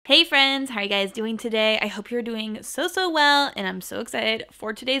Hey friends, how are you guys doing today? I hope you're doing so well, and I'm so excited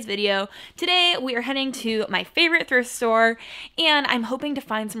for today's video. Today we are heading to my favorite thrift store, and I'm hoping to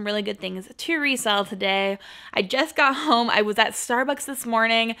find some really good things to resell today. I just got home. I was at Starbucks this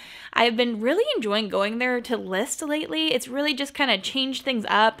morning. I've been really enjoying going there to list lately. It's really just kind of changed things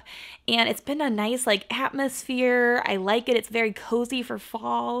up, and it's been a nice atmosphere. I like it. It's very cozy for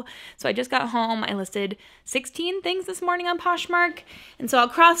fall. So I just got home. I listed 16 things this morning on Poshmark, and so I'll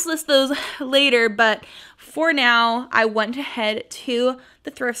cross-list those later, but for now, I want to head to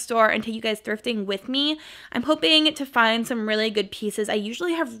the thrift store and take you guys thrifting with me. I'm hoping to find some really good pieces. I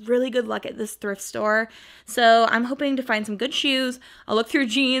usually have really good luck at this thrift store, so I'm hoping to find some good shoes. I'll look through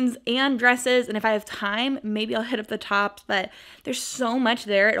jeans and dresses, and if I have time, maybe I'll hit up the tops, but there's so much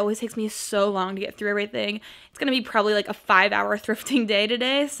there. It always takes me so long to get through everything. It's gonna be probably like a 5-hour thrifting day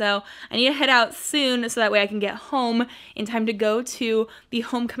today, so I need to head out soon so that way I can get home in time to go to the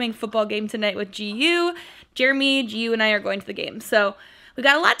homecoming football game tonight with GU. Jeremy, GU, and I are going to the game, so we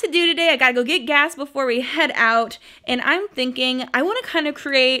got a lot to do today. I gotta go get gas before we head out, and I'm thinking I want to kind of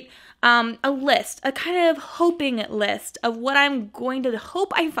create a list, a kind of hoping list of what I'm going to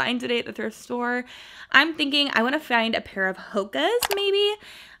hope I find today at the thrift store. I'm thinking I want to find a pair of Hokas, maybe.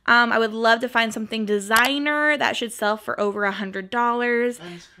 I would love to find something designer that should sell for over $100.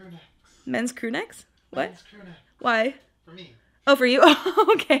 Men's crew necks. Men's crew necks? What? Men's crew neck. Why? For me. Oh, for you?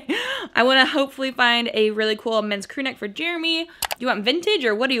 Oh, okay. I want to hopefully find a really cool men's crew neck for Jeremy. Do you want vintage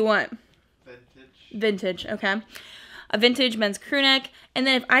or what do you want? Vintage. Vintage, okay. A vintage men's crew neck. And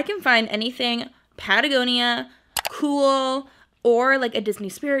then if I can find anything Patagonia, cool, or like a Disney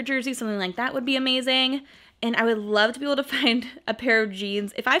Spirit jersey, something like that would be amazing. And I would love to be able to find a pair of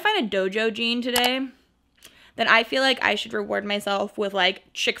jeans. If I find a dojo jean today, then I feel like I should reward myself with like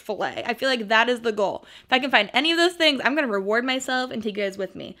Chick-fil-A. I feel like that is the goal. If I can find any of those things, I'm going to reward myself and take you guys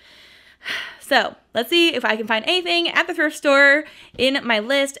with me. So let's see if I can find anything at the thrift store in my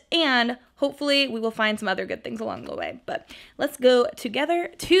list, and hopefully we will find some other good things along the way. But let's go together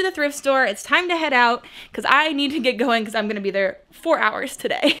to the thrift store. It's time to head out because I need to get going because I'm going to be there 4 hours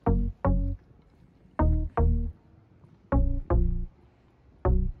today.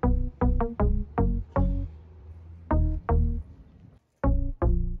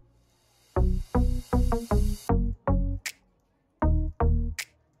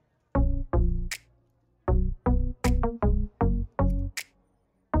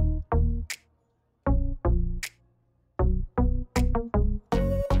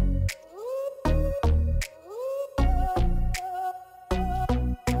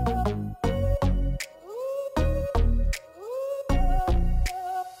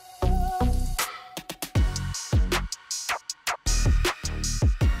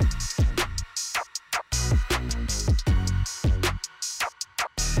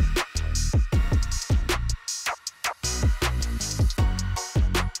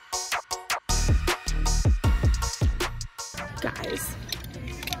 Guys,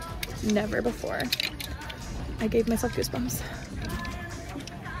 never before. I gave myself goosebumps.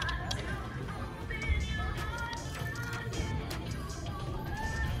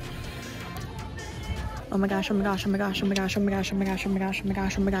 Oh my gosh, oh my gosh, oh my gosh, oh my gosh, oh my gosh, oh my gosh, oh my gosh, oh my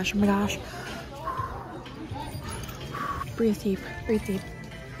gosh, oh my gosh, oh my gosh. Breathe deep, breathe deep.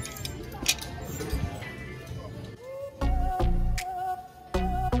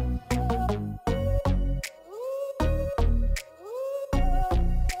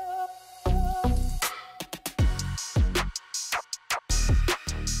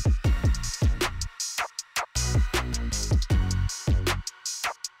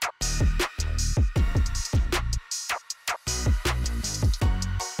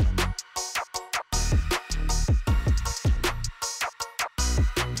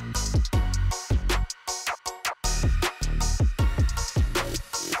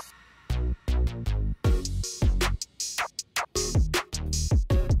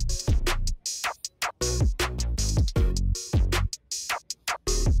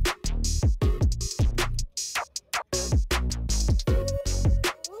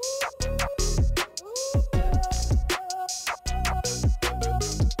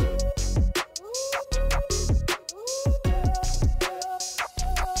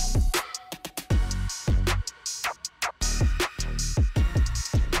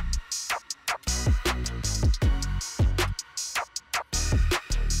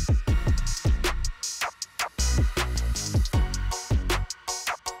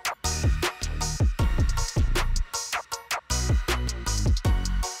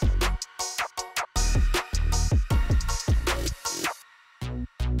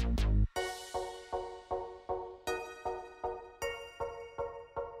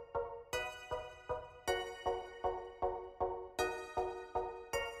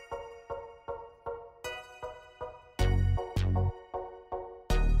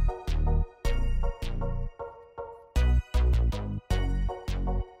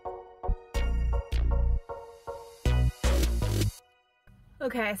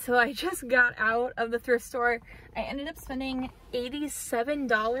 Okay, so I just got out of the thrift store. I ended up spending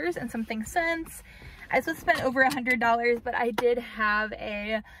 $87 and something cents. I was supposed to spend over $100, but I did have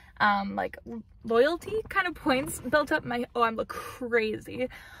a like loyalty kind of points built up. I look crazy.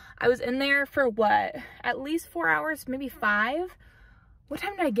 I was in there for what, at least 4 hours, maybe 5. What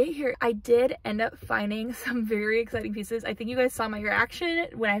time did I get here? I did end up finding some very exciting pieces. I think you guys saw my reaction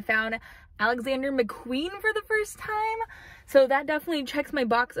when I found Alexander McQueen for the first time. So that definitely checks my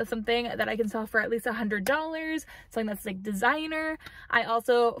box of something that I can sell for at least $100, something that's like designer. I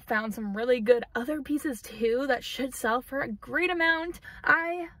also found some really good other pieces too that should sell for a great amount.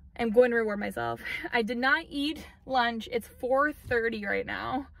 I am going to reward myself. I did not eat lunch. It's 4:30 right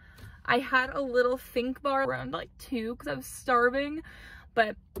now. I had a little think bar around like 2 because I was starving.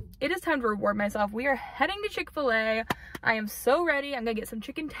 But it is time to reward myself. We are heading to Chick-fil-A. I am so ready. I'm gonna get some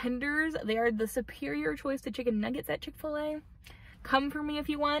chicken tenders. They are the superior choice to chicken nuggets at Chick-fil-A. Come for me if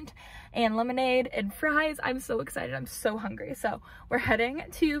you want. And lemonade and fries. I'm so excited. I'm so hungry. So we're heading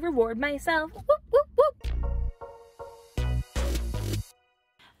to reward myself. Whoop, whoop, whoop.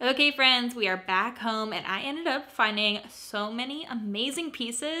 Okay friends, we are back home and I ended up finding so many amazing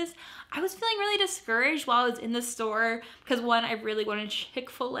pieces. I was feeling really discouraged while I was in the store because 1, I really wanted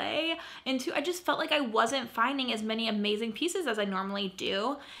Chick-fil-A, and 2, I just felt like I wasn't finding as many amazing pieces as I normally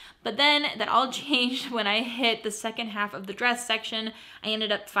do. But then that all changed when I hit the second half of the dress section. I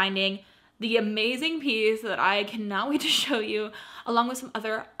ended up finding the amazing piece that I cannot wait to show you, along with some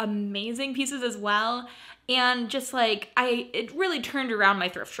other amazing pieces as well. And just like, it really turned around my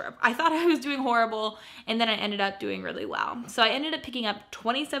thrift trip. I thought I was doing horrible, and then I ended up doing really well. So I ended up picking up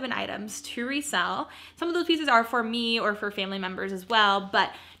 27 items to resell. Some of those pieces are for me or for family members as well,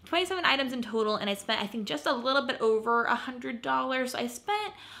 but 27 items in total, and I spent, I think, just a little bit over $100. So I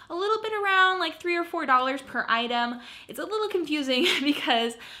spent a little bit around like $3 or $4 per item. It's a little confusing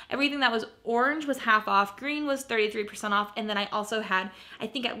because everything that was orange was half off, green was 33% off, and then I also had, I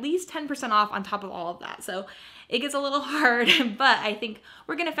think, at least 10% off on top of all of that. So it gets a little hard, but I think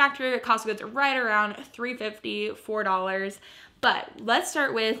we're gonna factor cost of goods right around $3.50, $4. But let's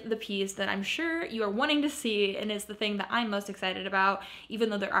start with the piece that I'm sure you are wanting to see, and is the thing that I'm most excited about,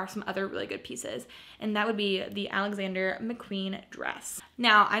 even though there are some other really good pieces, and that would be the Alexander McQueen dress.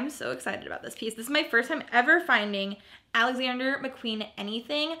 Now, I'm so excited about this piece. This is my first time ever finding Alexander McQueen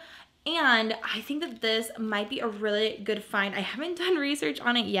anything, and I think that this might be a really good find. I haven't done research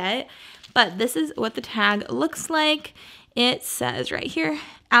on it yet, but this is what the tag looks like. It says right here,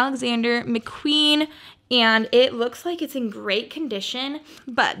 Alexander McQueen, and it looks like it's in great condition,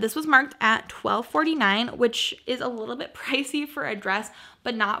 but this was marked at $12.49, which is a little bit pricey for a dress,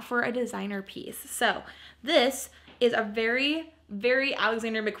 but not for a designer piece. So this is a very, very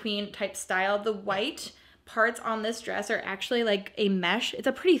Alexander McQueen type style. The white parts on this dress are actually like a mesh. It's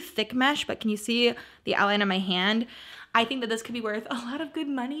a pretty thick mesh, but can you see the outline of my hand? I think that this could be worth a lot of good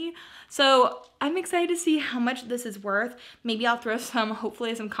money. So I'm excited to see how much this is worth. Maybe I'll throw some,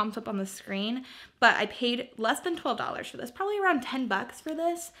 hopefully some comps up on the screen, but I paid less than $12 for this, probably around 10 bucks for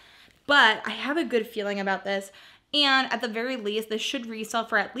this, but I have a good feeling about this. And at the very least, this should resell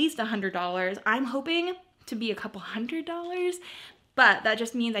for at least $100. I'm hoping to be a couple $100, but that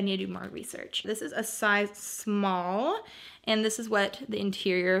just means I need to do more research. This is a size small, and this is what the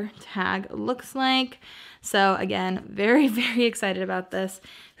interior tag looks like. So again, very, very excited about this.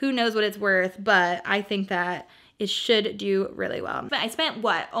 Who knows what it's worth, but I think that it should do really well. But I spent,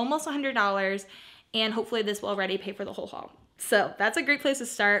 what, almost $100, and hopefully this will already pay for the whole haul. So that's a great place to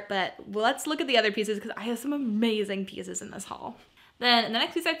start, but let's look at the other pieces because I have some amazing pieces in this haul. Then the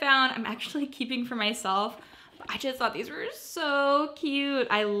next piece I found, I'm actually keeping for myself. I just thought these were so cute.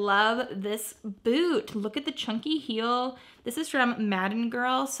 I love this boot. Look at the chunky heel. This is from Madden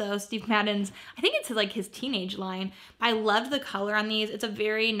Girl, so Steve Madden's, I think it's like his teenage line. I loved the color on these. It's a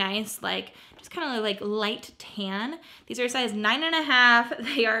very nice, like, just kind of like light tan. These are size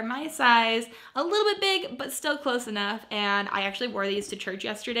 9.5. They are my size, a little bit big, but still close enough. And I actually wore these to church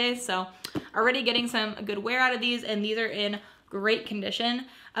yesterday, so already getting some good wear out of these, and these are in great condition,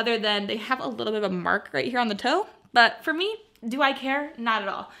 other than they have a little bit of a mark right here on the toe. But for me, do I care? Not at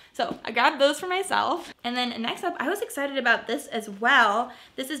all. So I grabbed those for myself. And then next up, I was excited about this as well.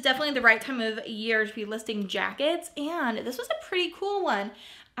 This is definitely the right time of year to be listing jackets, and this was a pretty cool one.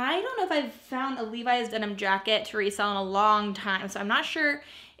 I don't know if I've found a Levi's denim jacket to resell in a long time, so I'm not sure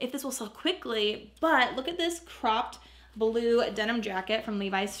if this will sell quickly, but look at this cropped blue denim jacket from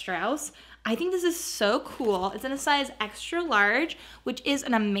Levi Strauss. I think this is so cool. It's in a size extra large, which is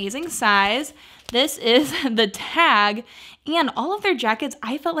an amazing size. This is the tag, and all of their jackets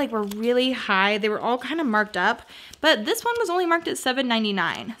I felt like were really high. They were all kind of marked up, but this one was only marked at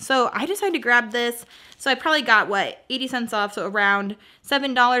 $7.99. So I decided to grab this. So I probably got, what, 80 cents off, so around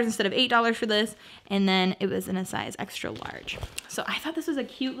 $7 instead of $8 for this, and then it was in a size extra large. So I thought this was a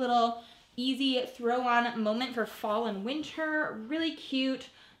cute little easy throw on moment for fall and winter. Really cute.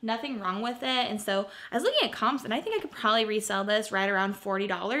 Nothing wrong with it. And so I was looking at comps, and I think I could probably resell this right around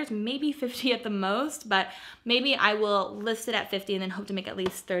 $40, maybe $50 at the most, but maybe I will list it at $50 and then hope to make at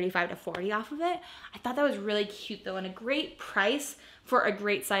least $35 to $40 off of it. I thought that was really cute though, and a great price for a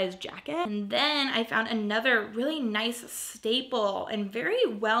great size jacket. And then I found another really nice staple and very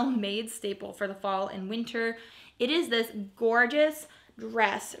well made staple for the fall and winter. It is this gorgeous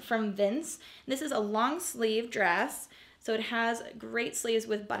dress from Vince. This is a long sleeve dress. So it has great sleeves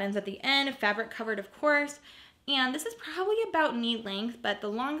with buttons at the end, fabric covered of course, and this is probably about knee length, but the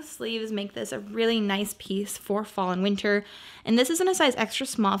long sleeves make this a really nice piece for fall and winter. And this is in a size extra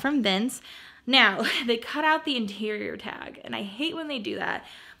small from Vince. Now, they cut out the interior tag, and I hate when they do that,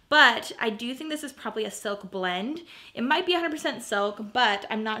 but I do think this is probably a silk blend. It might be 100% silk, but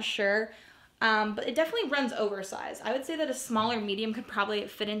I'm not sure. But it definitely runs oversized. I would say that a smaller medium could probably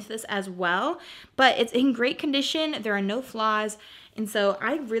fit into this as well, but it's in great condition. There are no flaws. And so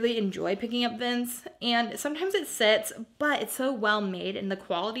I really enjoy picking up Vince, and sometimes it sits, but it's so well made and the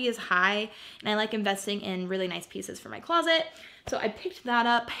quality is high, and I like investing in really nice pieces for my closet. So I picked that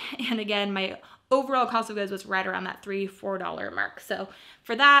up, and again, my overall cost of goods was right around that $3-4 mark. So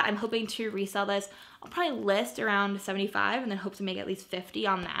for that, I'm hoping to resell this. I'll probably list around $75 and then hope to make at least $50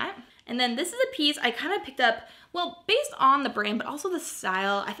 on that. And then this is a piece I kind of picked up, well, based on the brand, but also the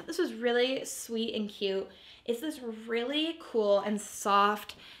style. I thought this was really sweet and cute. It's this really cool and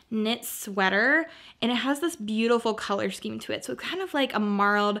soft knit sweater, and it has this beautiful color scheme to it. So it's kind of like a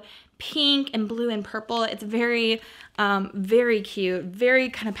marled pink and blue and purple. It's very, very cute, very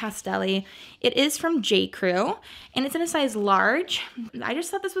kind of pastel-y. It is from J. Crew, and it's in a size large. I just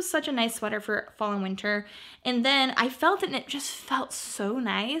thought this was such a nice sweater for fall and winter. And then I felt it, and it just felt so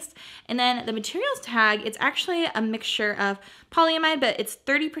nice. And then the materials tag, it's actually a mixture of polyamide, but it's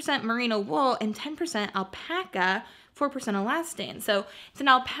 30% merino wool and 10% alpaca, 4% elastane. So it's an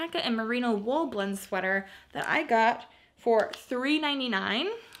alpaca and merino wool blend sweater that I got for $3.99.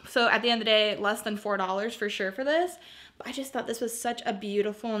 So at the end of the day, less than $4 for sure for this. But I just thought this was such a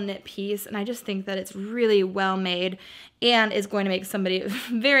beautiful knit piece, and I just think that it's really well made and is going to make somebody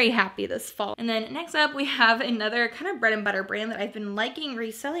very happy this fall. And then next up, we have another kind of bread and butter brand that I've been liking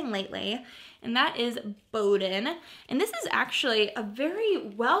reselling lately, and that is Boden. And this is actually a very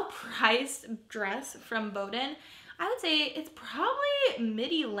well-priced dress from Boden. I would say it's probably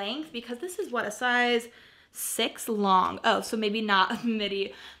midi length, because this is what, a size 6 long. Oh, so maybe not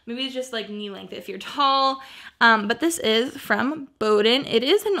midi. Maybe it's just like knee length if you're tall. But this is from Boden. It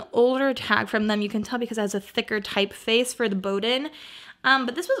is an older tag from them. You can tell because it has a thicker typeface for the Boden.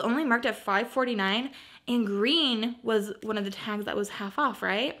 But this was only marked at $5.49, and green was one of the tags that was half off,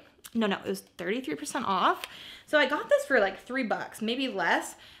 right? No, it was 33% off. So I got this for like $3, maybe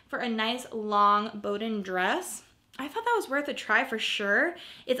less, for a nice long Boden dress. I thought that was worth a try for sure.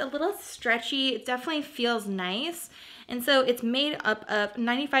 It's a little stretchy. It definitely feels nice. And so it's made up of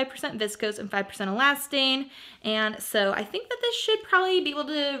 95% viscose and 5% elastane. And so I think that this should probably be able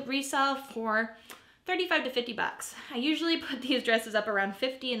to resell for $35 to $50. I usually put these dresses up around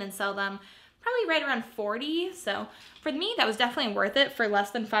 $50 and then sell them probably right around $40. So for me, that was definitely worth it for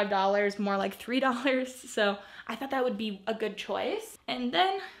less than $5, more like $3. So I thought that would be a good choice. And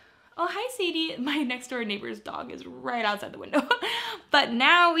then, oh, hi Sadie. My next door neighbor's dog is right outside the window. But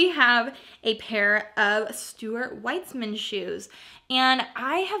now we have a pair of Stuart Weitzman shoes. And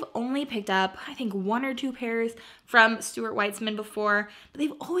I have only picked up, I think, 1 or 2 pairs from Stuart Weitzman before, but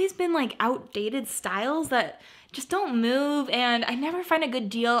they've always been like outdated styles that just don't move, and I never find a good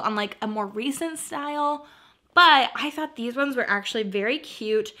deal on like a more recent style. But I thought these ones were actually very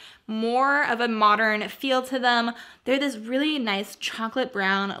cute, more of a modern feel to them. They're this really nice chocolate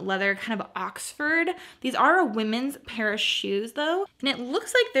brown leather, kind of Oxford. These are a women's pair of shoes though, and it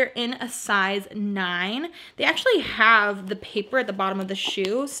looks like they're in a size 9. They actually have the paper at the bottom of the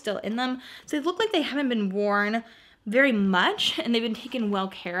shoe still in them, so they look like they haven't been worn very much, and they've been taken well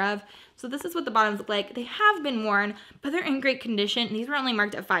care of. So this is what the bottoms look like. They have been worn, but they're in great condition. And these were only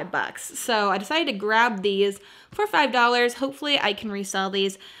marked at $5. So I decided to grab these for $5. Hopefully I can resell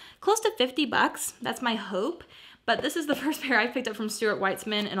these close to $50. That's my hope. But this is the first pair I've picked up from Stuart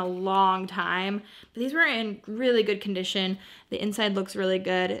Weitzman in a long time. But these were in really good condition. The inside looks really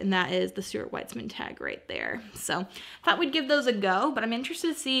good, and that is the Stuart Weitzman tag right there. So thought we'd give those a go, but I'm interested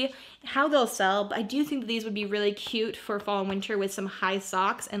to see how they'll sell. But I do think that these would be really cute for fall and winter with some high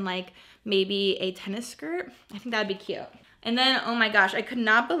socks and like maybe a tennis skirt. I think that'd be cute. And then, oh my gosh, I could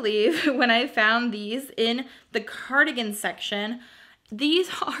not believe when I found these in the cardigan section.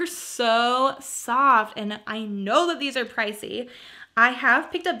 These are so soft, and I know that these are pricey. I have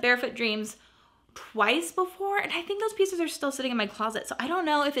picked up Barefoot Dreams twice before, and I think those pieces are still sitting in my closet. So I don't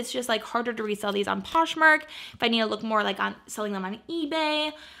know if it's just like harder to resell these on Poshmark, if I need to look more like on selling them on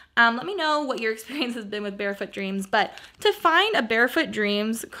eBay. Let me know what your experience has been with Barefoot Dreams. But to find a Barefoot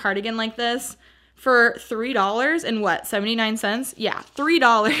Dreams cardigan like this for $3 and what, 79 cents? Yeah,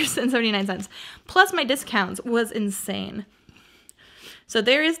 $3.79. Plus my discounts was insane. So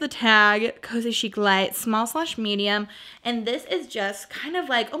there is the tag, Cozy Chic Light, small/medium, and this is just kind of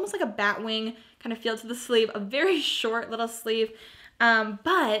like, almost like a bat wing kind of feel to the sleeve, a very short little sleeve,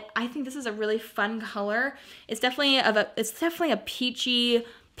 but I think this is a really fun color. It's definitely a peachy,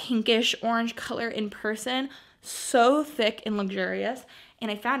 pinkish orange color in person, so thick and luxurious, and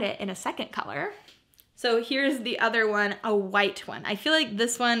I found it in a second color. So here's the other one, a white one. I feel like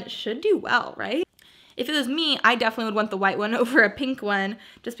this one should do well, right? If it was me, I definitely would want the white one over a pink one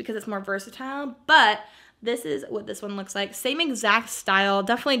just because it's more versatile, but this is what this one looks like. Same exact style,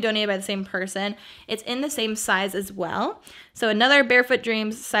 definitely donated by the same person. It's in the same size as well. So another Barefoot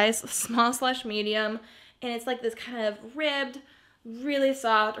Dreams size small/medium, and it's like this kind of ribbed, really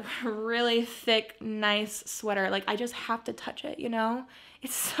soft, really thick, nice sweater. Like I just have to touch it, you know?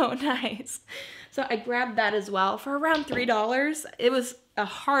 It's so nice. So I grabbed that as well for around $3. It was a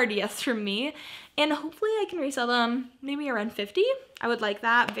hard yes from me, and hopefully I can resell them maybe around $50. I would like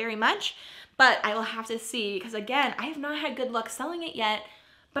that very much, but I will have to see because again, I have not had good luck selling it yet,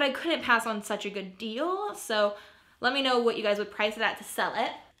 but I couldn't pass on such a good deal. So let me know what you guys would price it at to sell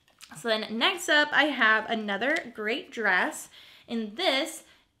it. So then next up, I have another great dress, and this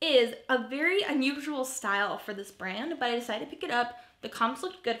is a very unusual style for this brand, but I decided to pick it up. The comps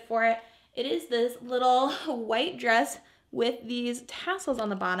looked good for it. It is this little white dress with these tassels on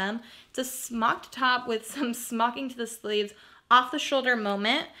the bottom. It's a smocked top with some smocking to the sleeves, off the shoulder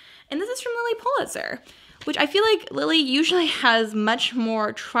moment. And this is from Lily Pulitzer, which I feel like Lily usually has much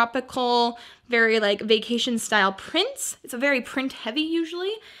more tropical, very like vacation style prints. It's a very print heavy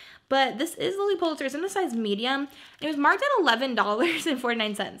usually, but this is Lily Pulitzer. It's in the size medium. It was marked at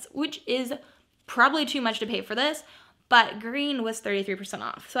 $11.49, which is probably too much to pay for this, but green was 33%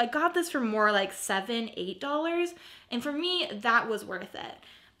 off. So I got this for more like $7, $8, and for me, that was worth it.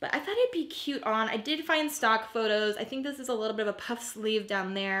 But I thought it'd be cute on. I did find stock photos. I think this is a little bit of a puff sleeve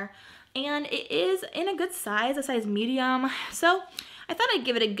down there, and it is in a good size, a size medium. So I thought I'd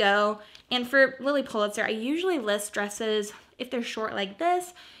give it a go. And for Lily Pulitzer, I usually list dresses, if they're short like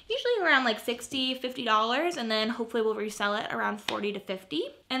this, usually around like $60, $50, and then hopefully we'll resell it around $40 to $50.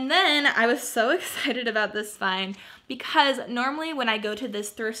 And then I was so excited about this find because normally when I go to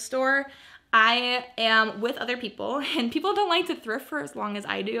this thrift store, I am with other people, and people don't like to thrift for as long as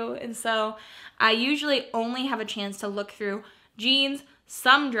I do, and so I usually only have a chance to look through jeans,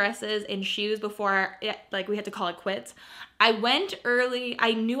 some dresses, and shoes before we had to call it quits. I went early.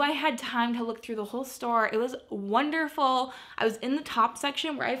 I knew I had time to look through the whole store. It was wonderful. I was in the top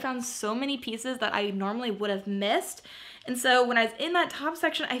section where I found so many pieces that I normally would have missed. And so when I was in that top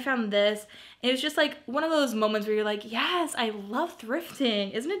section, I found this. And it was just like one of those moments where you're like, yes, I love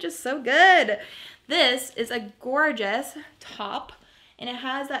thrifting. Isn't it just so good? This is a gorgeous top, and it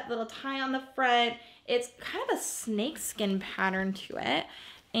has that little tie on the front. It's kind of a snakeskin pattern to it,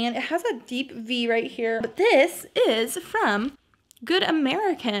 and it has a deep V right here. But this is from Good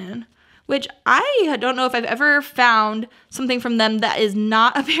American, which I don't know if I've ever found something from them that is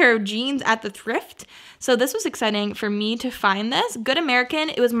not a pair of jeans at the thrift. So this was exciting for me to find this. Good American,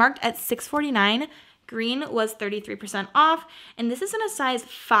 it was marked at $6.49. Green was 33% off, and this is in a size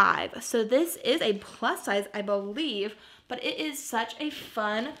 5. So this is a plus size, I believe, but it is such a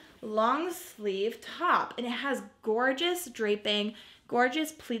fun long sleeve top, and it has gorgeous draping,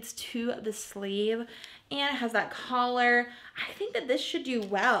 gorgeous pleats to the sleeve, and it has that collar. I think that this should do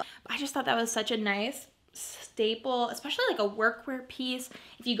well. I just thought that was such a nice staple, especially like a workwear piece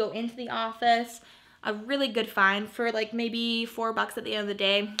if you go into the office. A really good find for like maybe $4 at the end of the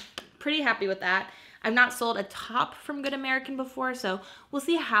day. Pretty happy with that. I've not sold a top from Good American before, so we'll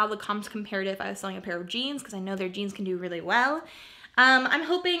see how the comps compared if I was selling a pair of jeans, because I know their jeans can do really well. I'm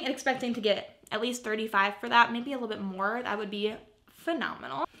hoping and expecting to get at least $35 for that, maybe a little bit more. That would be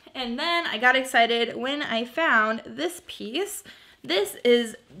phenomenal. And then I got excited when I found this piece. This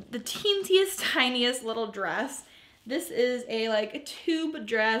is the teensiest, tiniest little dress. This is a like tube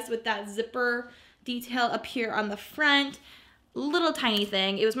dress with that zipper detail up here on the front. Little tiny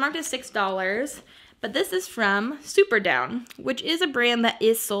thing. It was marked as $6, but this is from Super Down, which is a brand that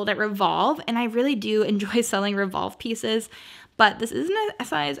is sold at Revolve, and I really do enjoy selling Revolve pieces, but this isn't a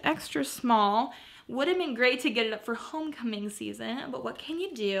size extra small. Would have been great to get it up for homecoming season, but what can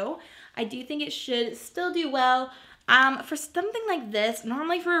you do? I do think it should still do well. For something like this,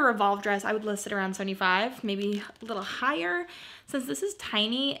 normally for a Revolve dress, I would list it around $75, maybe a little higher. Since this is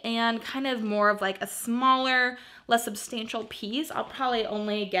tiny and kind of more of like a smaller, less substantial piece, I'll probably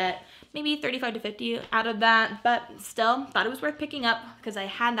only get maybe $35 to $50 out of that, but still thought it was worth picking up because I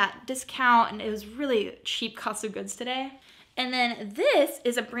had that discount and it was really cheap cost of goods today. And then this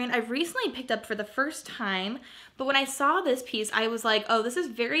is a brand I've recently picked up for the first time, but when I saw this piece, I was like, oh, this is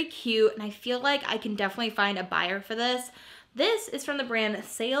very cute, and I feel like I can definitely find a buyer for this. This is from the brand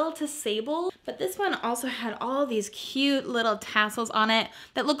Sail to Sable, but this one also had all these cute little tassels on it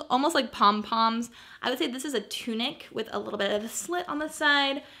that look almost like pom-poms. I would say this is a tunic with a little bit of a slit on the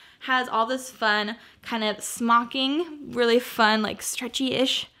side, has all this fun kind of smocking, really fun, like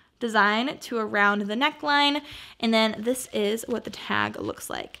stretchy-ish design to around the neckline, and then this is what the tag looks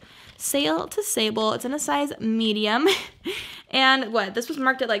like. Sail to Sable. It's in a size medium, and this was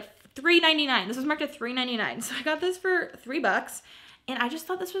marked at like $3.99. This was marked at $3.99, so I got this for $3, and I just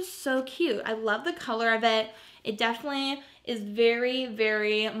thought this was so cute. I love the color of it. It definitely is very,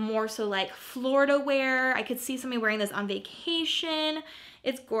 very more so like Florida wear. I could see somebody wearing this on vacation.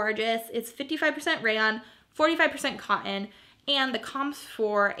 It's gorgeous. It's 55% rayon, 45% cotton. And the comps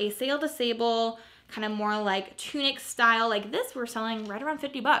for a Sail to Sable, kind of more like tunic style like this, we're selling right around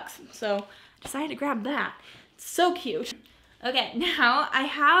 $50. So I decided to grab that. It's so cute. Okay, now I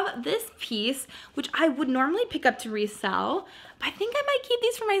have this piece, which I would normally pick up to resell, but I think I might keep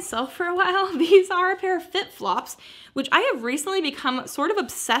these for myself for a while. These are a pair of FitFlops, which I have recently become sort of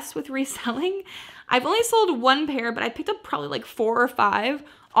obsessed with reselling. I've only sold one pair, but I picked up probably like 4 or 5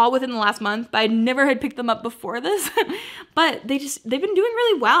 all within the last month, but I never had picked them up before this. But they've been doing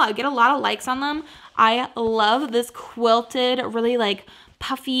really well. I get a lot of likes on them. I love this quilted, really like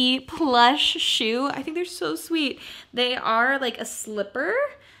puffy plush shoe. I think they're so sweet. They are like a slipper,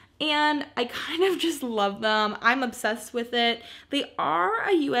 and I kind of just love them. I'm obsessed with it. They are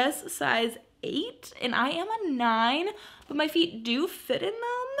a US size 8, and I am a 9, but my feet do fit in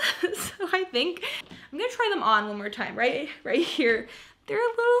them. So I think I'm gonna try them on one more time, right here. They're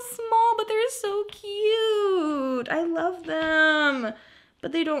a little small, but they're so cute. I love them,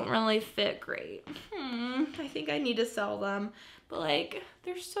 but they don't really fit great. I think I need to sell them, but like,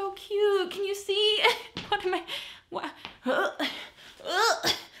 they're so cute. Can you see?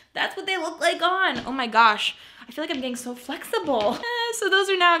 That's what they look like on. Oh my gosh. I feel like I'm getting so flexible. So those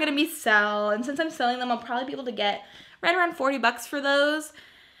are now gonna be sell, and since I'm selling them, I'll probably be able to get right around $40 for those.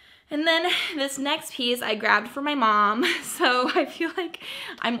 And then this next piece I grabbed for my mom. So I feel like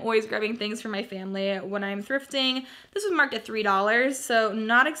I'm always grabbing things for my family when I'm thrifting. This was marked at $3, so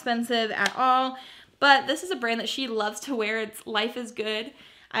not expensive at all. But this is a brand that she loves to wear. It's Life is Good.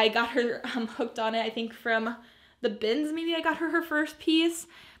 I got her hooked on it, I think from the bins, maybe I got her first piece.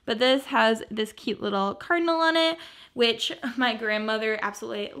 But this has this cute little cardinal on it, which my grandmother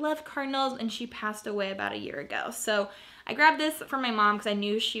absolutely loved cardinals, and she passed away about a year ago. So I grabbed this for my mom because I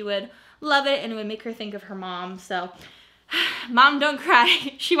knew she would love it and it would make her think of her mom. So, Mom, don't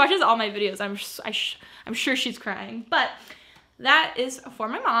cry. She watches all my videos. I'm sure she's crying. But that is for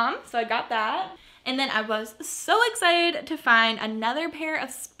my mom, so I got that. And then I was so excited to find another pair of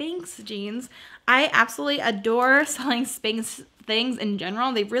Spanx jeans. I absolutely adore selling Spanx things in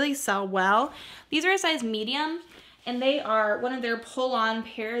general. They really sell well. These are a size medium, and they are one of their pull-on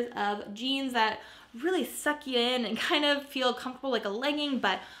pairs of jeans that really suck you in and kind of feel comfortable like a legging,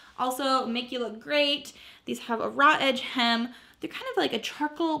 but also make you look great. These have a raw edge hem. They're kind of like a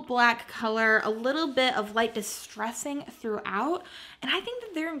charcoal black color, a little bit of light distressing throughout, and I think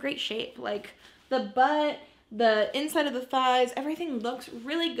that they're in great shape. Like the butt, the inside of the thighs, everything looks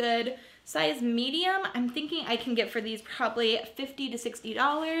really good. Size medium, I'm thinking I can get for these probably $50 to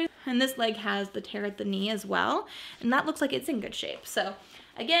 $60. And this leg has the tear at the knee as well, and that looks like it's in good shape. So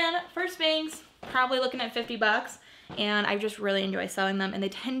again, for Spanx, probably looking at $50, and I just really enjoy selling them, and they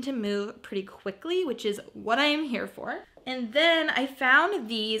tend to move pretty quickly, which is what I am here for. And then I found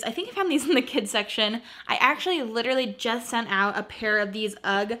these, I think I found these in the kids section. I actually literally just sent out a pair of these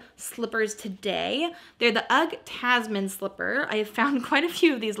UGG slippers today. They're the UGG Tasman slipper. I have found quite a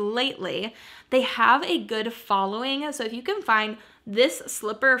few of these lately. They have a good following, so if you can find this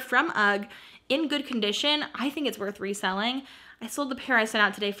slipper from UGG in good condition. I think it's worth reselling. I sold the pair I sent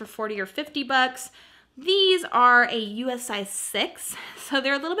out today for 40 or 50 bucks. These are a US size 6, so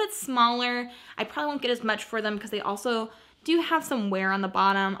they're a little bit smaller. I probably won't get as much for them because they also do have some wear on the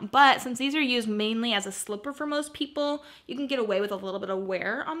bottom, but since these are used mainly as a slipper for most people, you can get away with a little bit of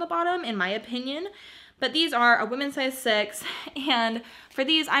wear on the bottom, in my opinion. But these are a women's size 6, and for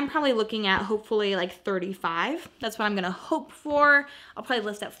these, I'm probably looking at hopefully like 35. That's what I'm gonna hope for. I'll probably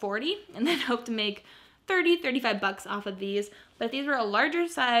list at 40, and then hope to make 30, 35 bucks off of these. But if these were a larger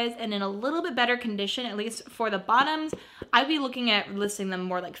size and in a little bit better condition, at least for the bottoms, I'd be looking at listing them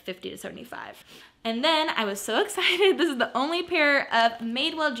more like 50 to 75. And then I was so excited. This is the only pair of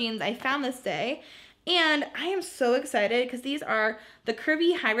Madewell jeans I found this day. And I am so excited because these are the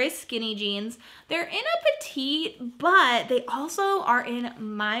curvy high-rise skinny jeans. They're in a petite, but they also are in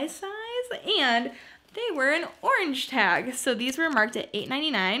my size, and they were an orange tag. So these were marked at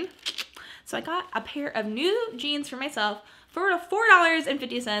 $8.99. So I got a pair of new jeans for myself for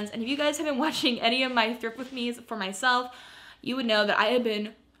 $4.50. And if you guys have been watching any of my thrift with me's for myself, you would know that I have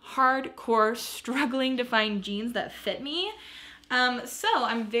been hardcore struggling to find jeans that fit me. So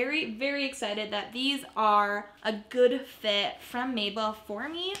I'm very, very excited that these are a good fit from Madewell for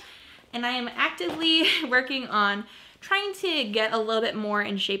me. And I am actively working on trying to get a little bit more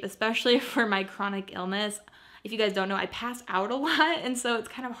in shape, especially for my chronic illness. If you guys don't know, I pass out a lot, and so it's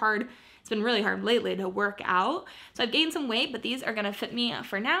kind of hard. It's been really hard lately to work out. So I've gained some weight, but these are gonna fit me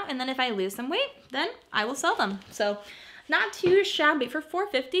for now. And then if I lose some weight, then I will sell them. So not too shabby for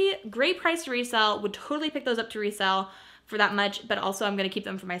 $4.50. Great price to resell. Would totally pick those up to resell for that much, but also I'm gonna keep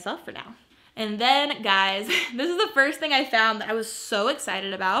them for myself for now. And then guys, this is the first thing I found that I was so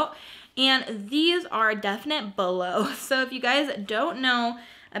excited about. And these are definite below. So if you guys don't know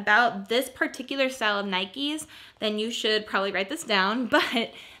about this particular style of Nikes, then you should probably write this down.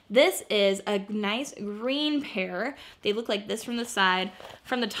 But this is a nice green pair. They look like this from the side.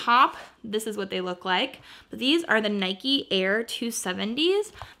 From the top, this is what they look like. But these are the Nike Air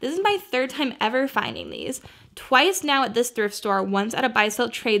 270s. This is my third time ever finding these. Twice now at this thrift store, once at a buy-sell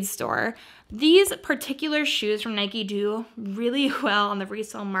trade store. These particular shoes from Nike do really well on the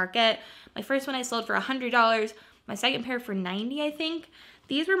resale market. My first one I sold for $100. My second pair for $90, I think.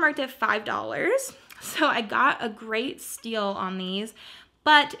 These were marked at $5. So I got a great steal on these.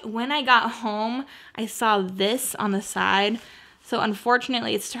 But when I got home, I saw this on the side. So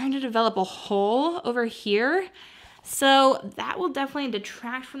unfortunately, it's starting to develop a hole over here. So that will definitely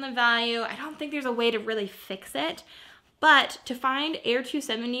detract from the value. I don't think there's a way to really fix it. But to find Air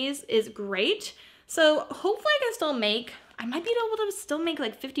 270s is great. So hopefully I can still make, I might be able to still make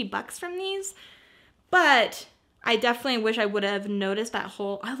like 50 bucks from these. But I definitely wish I would have noticed that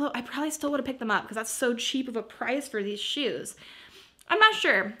hole. Although I probably still would have picked them up because that's so cheap of a price for these shoes. I'm not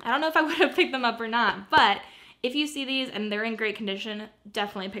sure. I don't know if I would have picked them up or not, but if you see these and they're in great condition,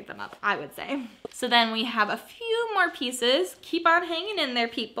 definitely pick them up, I would say. So then we have a few more pieces. Keep on hanging in there,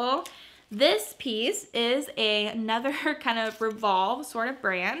 people. This piece is another kind of Revolve sort of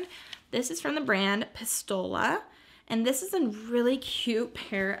brand. This is from the brand Pistola, and this is a really cute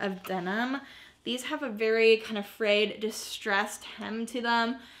pair of denim. These have a very kind of frayed, distressed hem to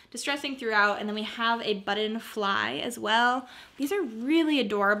them, distressing throughout, and then we have a button fly as well. These are really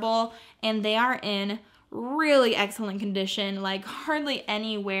adorable, and they are in really excellent condition, like hardly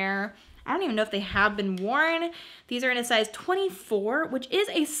any wear. I don't even know if they have been worn. These are in a size 24, which is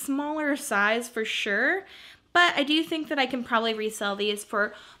a smaller size for sure, but I do think that I can probably resell these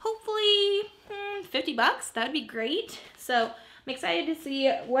for hopefully 50 bucks. That would be great. So I'm excited to see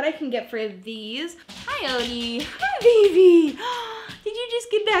what I can get for these. Hi, Odie. Hi, baby. Did you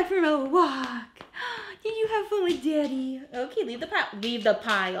just get back from a walk? Did you have fun with Daddy? Okay, leave the pile. Leave the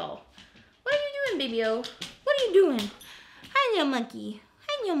pile. What are you doing, baby-o? What are you doing? Hi, little monkey.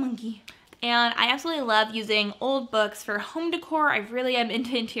 Hi, little monkey. And I absolutely love using old books for home decor. I really am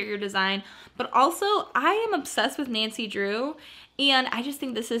into interior design, but also I am obsessed with Nancy Drew, and I just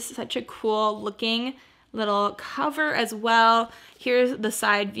think this is such a cool looking little cover as well. Here's the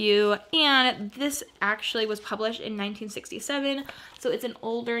side view, and this actually was published in 1967, so it's an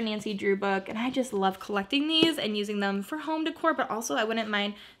older Nancy Drew book, and I just love collecting these and using them for home decor, but also I wouldn't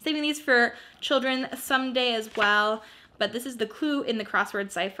mind saving these for children someday as well. But this is the clue in the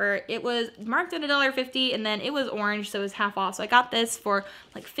crossword cipher. It was marked at $1.50, and then it was orange, so it was half off. So I got this for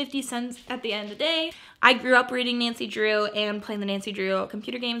like 50 cents at the end of the day. I grew up reading Nancy Drew and playing the Nancy Drew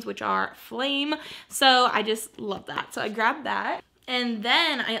computer games, which are Flame. So I just love that. So I grabbed that. And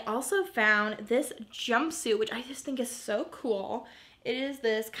then I also found this jumpsuit, which I just think is so cool. It is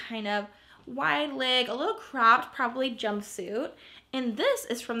this kind of wide leg, a little cropped, probably jumpsuit. And this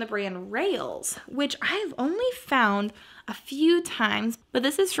is from the brand Rails, which I've only found a few times, but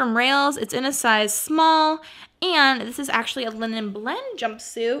this is from Rails. It's in a size small, and this is actually a linen blend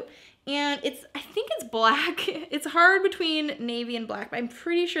jumpsuit. And I think it's black. It's hard between navy and black, but I'm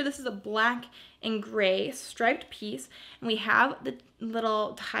pretty sure this is a black and gray striped piece. And we have the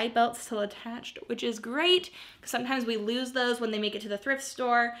little tie belt still attached, which is great because sometimes we lose those when they make it to the thrift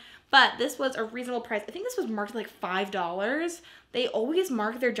store. But this was a reasonable price. I think this was marked like $5. They always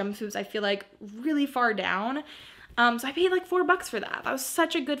mark their jumpsuits, I feel like, really far down. So I paid like $4 for that. That was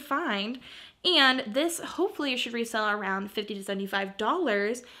such a good find. And this hopefully should resell around $50 to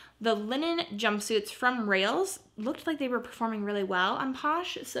 $75. The linen jumpsuits from Rails looked like they were performing really well on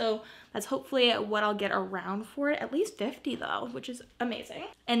Posh, so that's hopefully what I'll get around for it. At least $50 though, which is amazing.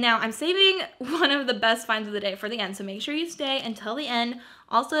 And now I'm saving one of the best finds of the day for the end, so make sure you stay until the end.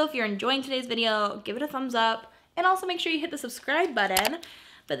 Also, if you're enjoying today's video, give it a thumbs up, and also make sure you hit the subscribe button.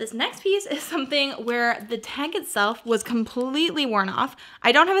 But this next piece is something where the tag itself was completely worn off.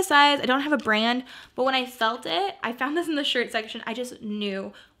 I don't have a size, I don't have a brand, but when I felt it, I found this in the shirt section, I just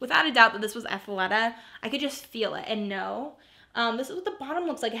knew without a doubt that this was Athleta. I could just feel it and know. This is what the bottom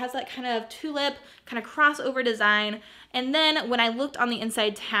looks like. It has that kind of tulip, kind of crossover design. And then when I looked on the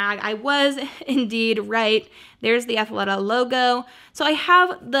inside tag, I was indeed right. There's the Athleta logo. So I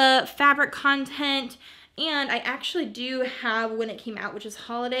have the fabric content, and I actually do have when it came out, which is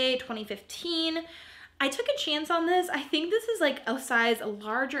holiday 2015. I took a chance on this. I think this is like a size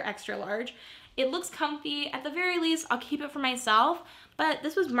large or extra large. It looks comfy. At the very least, I'll keep it for myself. But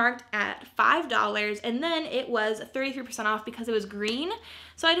this was marked at $5, and then it was 33% off because it was green.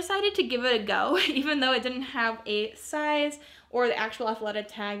 So I decided to give it a go, even though it didn't have a size or the actual Athleta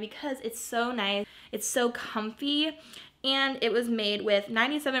tag, because it's so nice. It's so comfy. And it was made with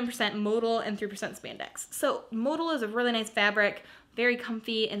 97% modal and 3% spandex. So modal is a really nice fabric, very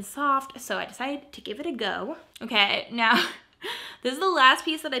comfy and soft, so I decided to give it a go. Okay, now this is the last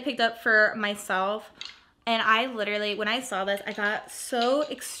piece that I picked up for myself, and I literally, when I saw this, I got so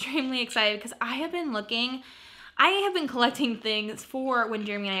extremely excited because I have been collecting things for when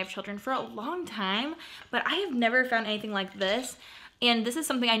Jeremy and I have children for a long time, but I have never found anything like this. And this is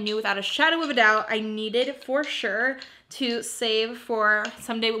something I knew without a shadow of a doubt I needed for sure to save for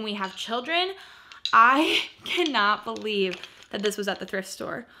someday when we have children. I cannot believe that this was at the thrift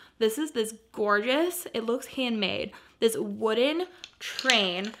store. This is this gorgeous, it looks handmade, this wooden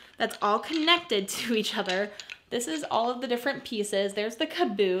train that's all connected to each other. This is all of the different pieces. There's the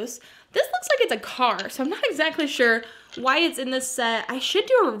caboose. This looks like it's a car, so I'm not exactly sure why it's in this set. I should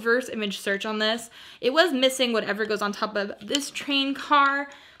do a reverse image search on this. It was missing whatever goes on top of this train car,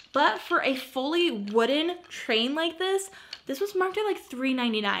 but for a fully wooden train like this was marked at like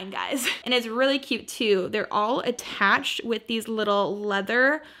 $3.99, guys. And it's really cute too. They're all attached with these little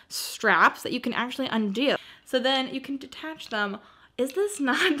leather straps that you can actually undo. So then you can detach them. Is this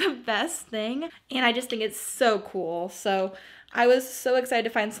not the best thing? And I just think it's so cool. So I was so excited to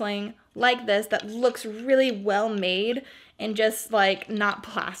find something like this that looks really well made and just like not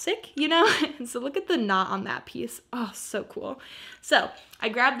plastic, you know? So look at the knot on that piece. Oh, so cool. So I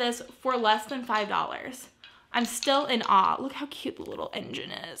grabbed this for less than $5. I'm still in awe. Look how cute the little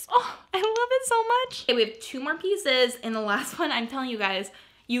engine is. Oh, I love it so much. Okay, we have 2 more pieces, and the last one, I'm telling you guys,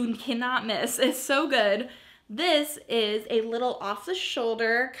 you cannot miss. It's so good. This is a little off the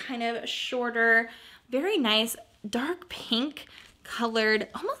shoulder, kind of shorter, very nice dark pink colored,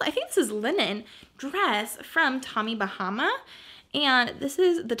 almost, I think this is linen dress from Tommy Bahama. And this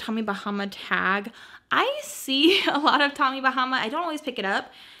is the Tommy Bahama tag. I see a lot of Tommy Bahama. I don't always pick it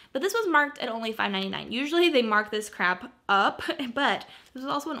up, but this was marked at only $5.99. Usually they mark this crap up, but this is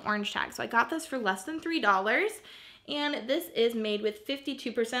also an orange tag. So I got this for less than $3. And this is made with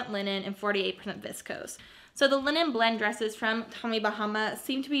 52% linen and 48% viscose. So the linen blend dresses from Tommy Bahama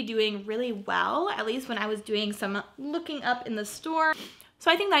seem to be doing really well, at least when I was doing some looking up in the store.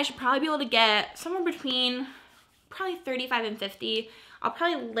 So I think that I should probably be able to get somewhere between probably $35 and $50. I'll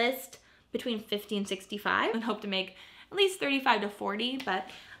probably list between $50 and $65 and hope to make at least $35 to $40, but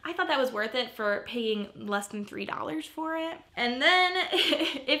I thought that was worth it for paying less than $3 for it. And then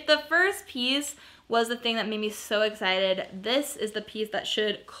if the first piece was the thing that made me so excited, this is the piece that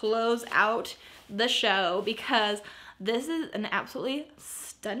should close out the show, because this is an absolutely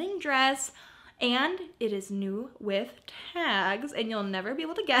stunning dress and it is new with tags, and you'll never be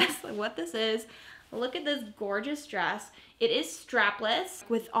able to guess what this is. Look at this gorgeous dress. It is strapless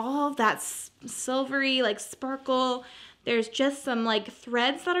with all of that silvery like sparkle. There's just some like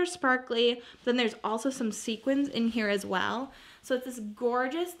threads that are sparkly, but then there's also some sequins in here as well. So it's this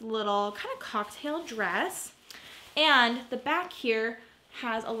gorgeous little kind of cocktail dress. And the back here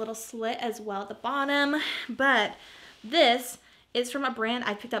has a little slit as well at the bottom. But this is from a brand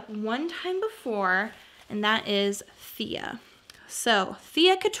I picked up one time before, and that is Thea. So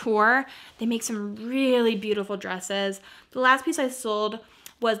Thea Couture, they make some really beautiful dresses. The last piece I sold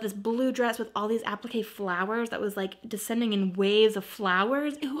was this blue dress with all these applique flowers that was like descending in waves of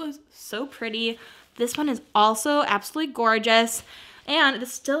flowers. It was so pretty. This one is also absolutely gorgeous, and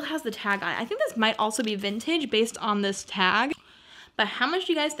this still has the tag on it. I think this might also be vintage based on this tag. But how much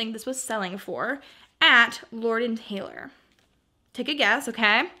do you guys think this was selling for at Lord & Taylor? Take a guess,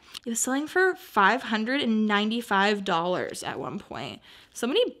 okay? It was selling for $595 at one point.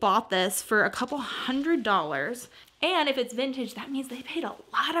 Somebody bought this for a couple $100. And if it's vintage, that means they paid a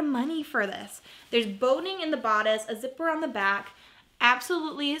lot of money for this. There's boning in the bodice, a zipper on the back,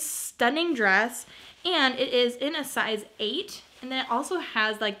 absolutely stunning dress, and it is in a size 8. And then it also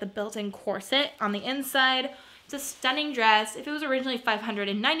has like the built-in corset on the inside. It's a stunning dress. If it was originally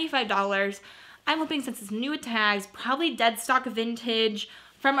 $595, I'm hoping since it's new with tags, probably dead stock vintage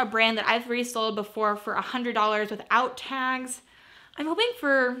from a brand that I've resold before for $100 without tags. I'm hoping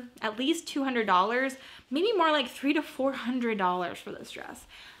for at least $200, maybe more like $300 to $400 for this dress.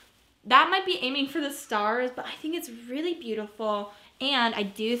 That might be aiming for the stars, but I think it's really beautiful, and I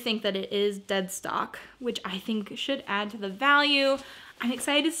do think that it is dead stock, which I think should add to the value. I'm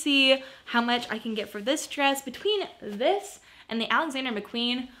excited to see how much I can get for this dress. Between this and the Alexander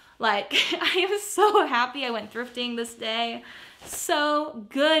McQueen, like, I am so happy I went thrifting this day. So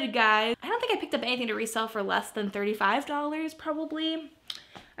good, guys. I don't think I picked up anything to resell for less than $35 probably.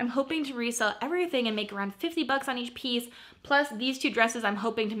 I'm hoping to resell everything and make around 50 bucks on each piece. Plus these two dresses I'm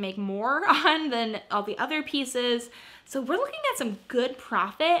hoping to make more on than all the other pieces. So we're looking at some good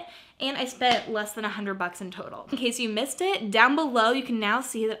profit, and I spent less than 100 bucks in total. In case you missed it, down below you can now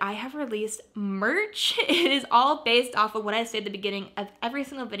see that I have released merch. It is all based off of what I say at the beginning of every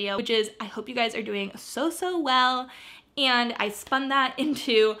single video, which is I hope you guys are doing so well. And I spun that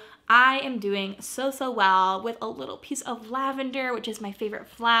into I am doing so well with a little piece of lavender, which is my favorite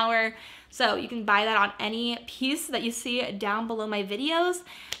flower. So you can buy that on any piece that you see down below my videos.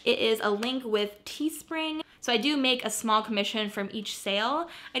 It is a link with Teespring. So I do make a small commission from each sale.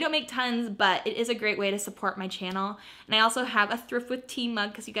 I don't make tons, but it is a great way to support my channel. And I also have a Thrift with Tea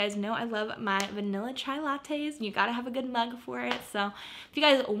mug because you guys know I love my vanilla chai lattes. You gotta have a good mug for it. So if you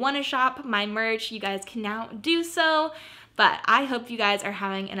guys want to shop my merch, you guys can now do so. But I hope you guys are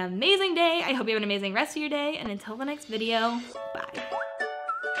having an amazing day. I hope you have an amazing rest of your day. And until the next video, bye.